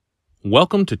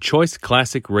Welcome to Choice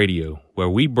Classic Radio, where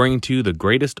we bring to you the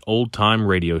greatest old-time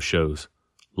radio shows.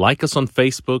 Like us on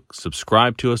Facebook,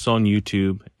 subscribe to us on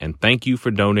YouTube, and thank you for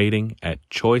donating at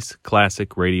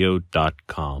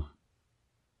choiceclassicradio.com.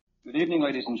 Good evening,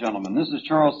 ladies and gentlemen. This is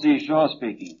Charles C. Shaw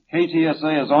speaking.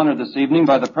 KTSA is honored this evening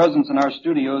by the presence in our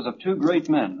studios of two great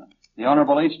men, the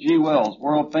Honorable H.G. Wells,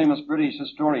 world-famous British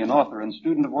historian, author, and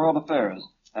student of world affairs,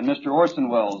 and Mr. Orson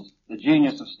Welles, the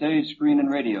genius of stage, screen,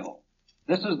 and radio.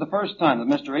 This is the first time that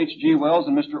Mr. H.G. Wells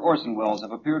and Mr. Orson Welles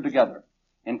have appeared together.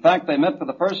 In fact, they met for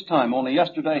the first time only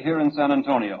yesterday here in San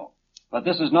Antonio. But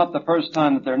this is not the first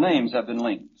time that their names have been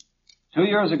linked. 2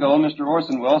 years ago, Mr.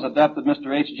 Orson Welles adapted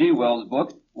Mr. H.G. Wells'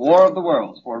 book, War of the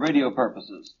Worlds, for radio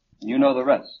purposes, and you know the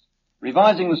rest.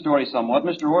 Revising the story somewhat,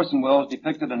 Mr. Orson Welles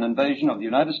depicted an invasion of the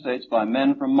United States by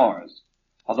men from Mars.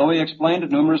 Although he explained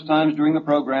it numerous times during the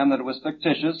program that it was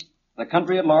fictitious, the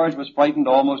country at large was frightened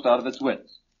almost out of its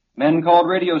wits. Men called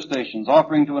radio stations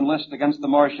offering to enlist against the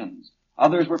Martians.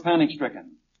 Others were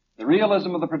panic-stricken. The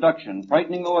realism of the production,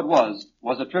 frightening though it was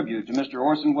a tribute to Mr.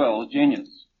 Orson Welles'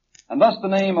 genius. And thus the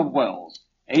name of Welles,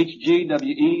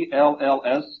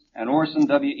 H-G-W-E-L-L-S, and Orson,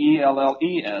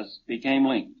 W-E-L-L-E-S, became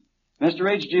linked.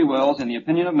 Mr. H.G. Wells, in the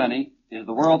opinion of many, is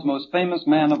the world's most famous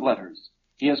man of letters.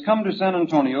 He has come to San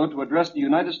Antonio to address the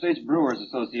United States Brewers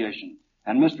Association,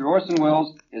 and Mr. Orson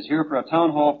Welles is here for a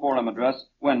town hall forum address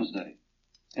Wednesday.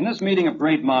 In this meeting of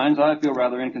great minds, I feel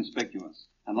rather inconspicuous,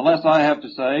 and the less I have to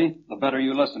say, the better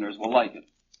you listeners will like it.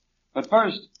 But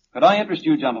first, could I interest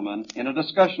you gentlemen in a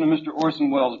discussion of Mr. Orson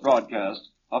Welles' broadcast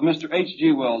of Mr.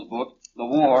 H.G. Wells' book, The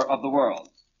War of the Worlds.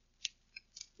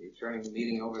 Are you turning the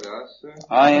meeting over to us, sir?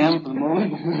 I am, for the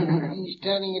moment. He's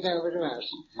turning it over to us.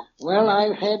 Well,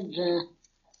 I've had a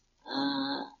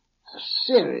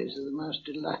series of the most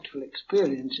delightful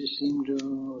experiences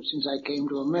since I came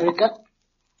to America.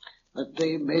 But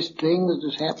the best thing that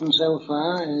has happened so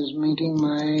far is meeting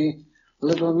my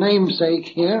little namesake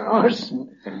here,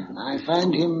 Orson. I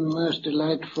find him the most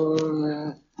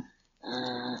delightful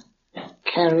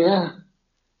carrier.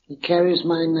 He carries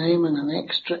my name and an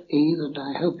extra E that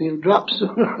I hope he'll drop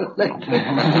sooner or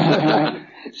later.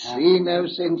 See no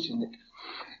sense in it.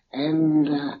 And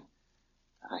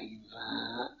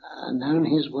I've known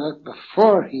his work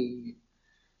before he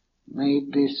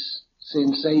made this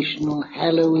sensational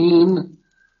Halloween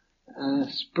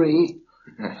spree.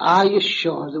 Are you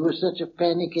sure there was such a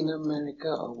panic in America,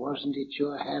 or wasn't it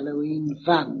your Halloween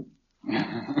fun?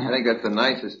 I think that's the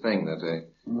nicest thing that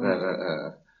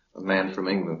a man from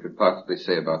England could possibly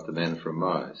say about the men from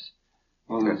Mars.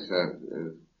 Because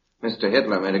Mr.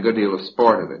 Hitler made a good deal of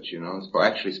sport of it, you know.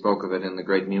 Actually spoke of it in the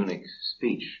great Munich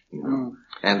speech, you know.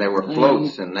 And there were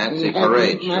floats and Nazi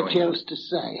parades. Much else to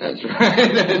say. That's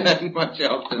right. There isn't much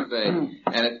else to say. And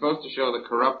it's supposed to show the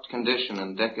corrupt condition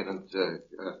and decadent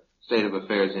state of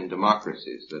affairs in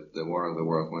democracies that the War of the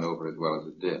Worlds went over as well as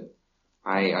it did.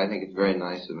 I think it's very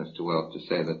nice of Mr. Wells to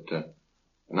say that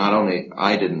not only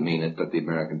I didn't mean it, but the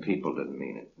American people didn't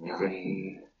mean it.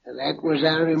 That was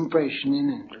our impression in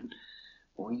England.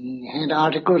 We had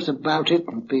articles about it,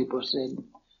 and people said,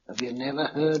 have you never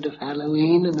heard of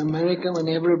Halloween in America when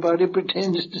everybody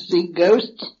pretends to see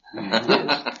ghosts?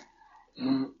 Yes.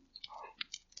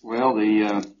 Well,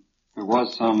 there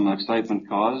was some excitement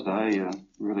caused. I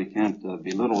really can't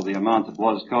belittle the amount that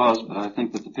was caused, but I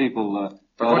think that the people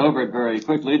got over it very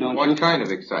quickly, don't you? What kind of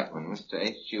excitement? Mr.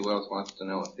 H.G. Wells wants to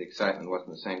know if the excitement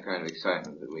wasn't the same kind of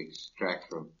excitement that we extract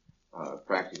from a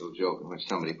practical joke in which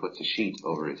somebody puts a sheet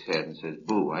over his head and says,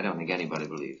 boo. I don't think anybody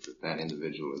believes that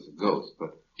individual is a ghost,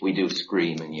 but we do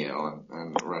scream and yell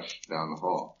and rush down the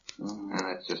hall. And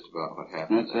that's just about what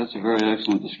happens. That's a very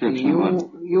excellent description.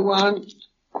 You aren't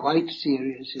quite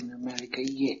serious in America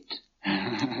yet.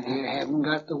 You haven't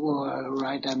got the war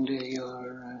right under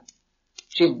your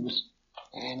chins,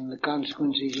 and the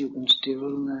consequences you can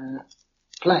still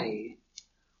play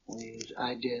with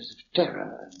ideas of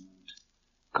terror and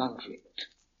conflict.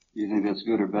 You think that's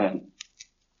good or bad?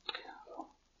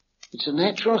 It's a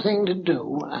natural thing to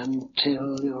do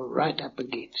until you're right up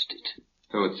against it.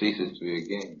 So it ceases to be a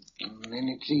game. And then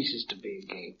it ceases to be a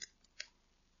game.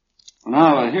 Well,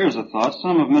 now, here's a thought.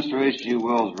 Some of Mr. H.G.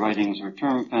 Wells' writings are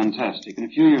termed fantastic, and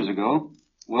a few years ago,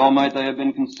 well might they have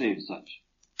been conceived such.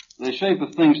 The shape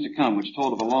of things to come, which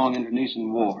told of a long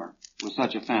internecine war, was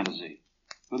such a fantasy.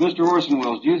 But Mr. Orson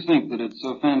Welles, do you think that it's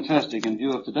so fantastic in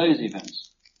view of today's events?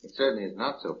 It certainly is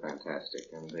not so fantastic.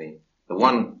 And the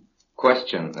one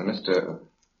question that Mr.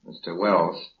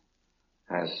 Wells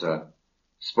has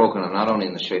spoken of, not only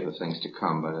in the shape of things to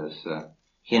come, but has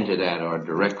hinted at or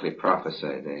directly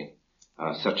prophesied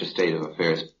such a state of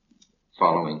affairs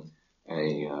following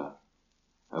a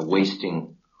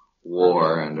wasting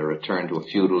war and a return to a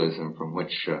feudalism from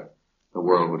which the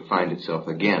world would find itself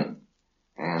again.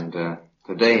 And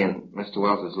today in Mr.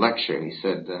 Wells's lecture, he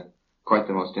said quite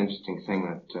the most interesting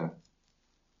thing that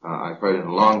I've heard in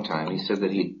a long time. He said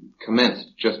that he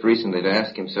commenced just recently to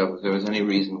ask himself if there was any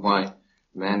reason why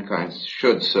mankind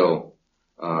should so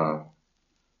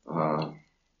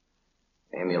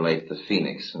emulate the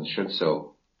phoenix and should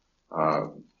so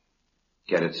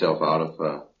get itself out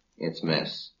of its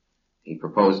mess. He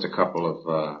proposed a couple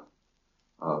of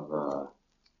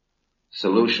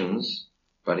solutions,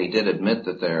 but he did admit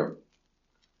that there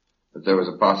was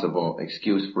a possible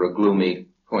excuse for a gloomy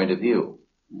point of view,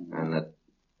 and that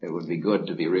it would be good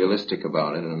to be realistic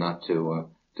about it and not to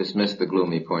dismiss the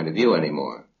gloomy point of view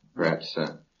anymore. Perhaps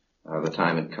the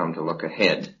time had come to look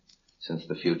ahead, since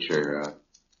the future,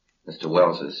 Mr.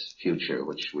 Wells's future,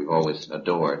 which we've always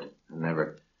adored and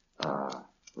never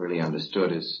really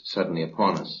understood, is suddenly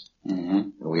upon us. Mm-hmm.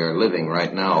 And we are living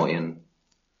right now in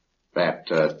that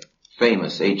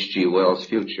famous H.G. Wells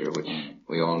future, which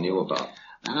we all knew about.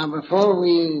 Now, before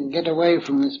we get away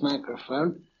from this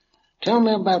microphone, tell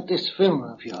me about this film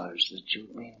of yours that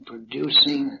you've been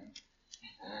producing.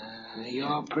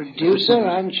 You're a producer,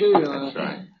 aren't you? You're That's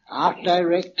right. art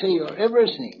director, you're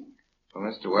everything. Well,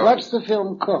 Mr. Wells, What's the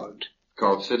film called?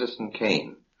 called Citizen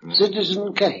Kane.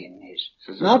 Citizen Kane, yes.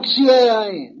 Citizen- Not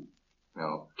C-A-I-N.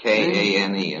 No,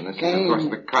 K-A-N-E, and this is, of course,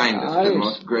 the kindest and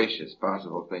most gracious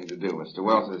possible thing to do. Mr.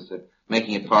 Wells is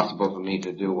making it possible for me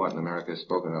to do what in America is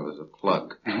spoken of as a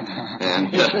plug. And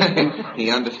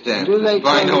he understands. Do they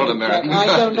Fine call old it American. that?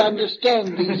 I don't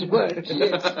understand these words.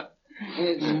 Yes.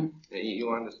 Yes.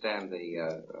 You understand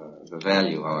the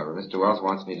value, however. Mr. Wells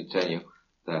wants me to tell you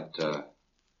that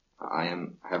I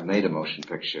have made a motion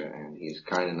picture, and he is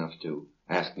kind enough to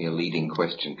ask me a leading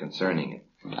question concerning it.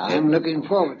 I'm looking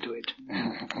forward to it.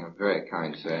 Very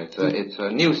kind, sir. It's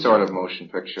a new sort of motion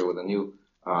picture with a new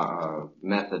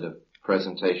method of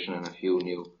presentation and a few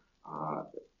new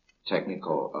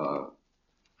technical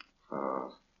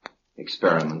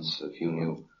experiments, a few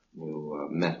new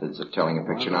methods of telling a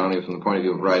picture, not only from the point of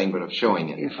view of writing, but of showing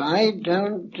it. If I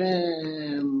don't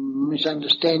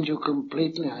misunderstand you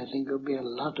completely, I think there'll be a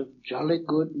lot of jolly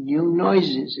good new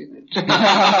noises in it.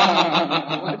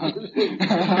 What do you think?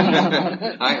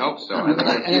 I hope so. And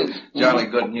a few jolly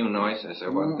good new noises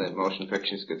are what the motion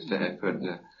pictures could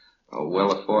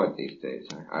well afford these days.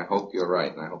 I hope you're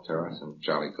right, and I hope there are some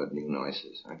jolly good new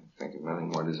noises. I can think of nothing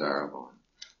more desirable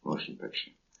in a motion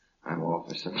picture. I'm all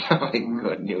for some jolly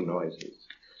good new noises.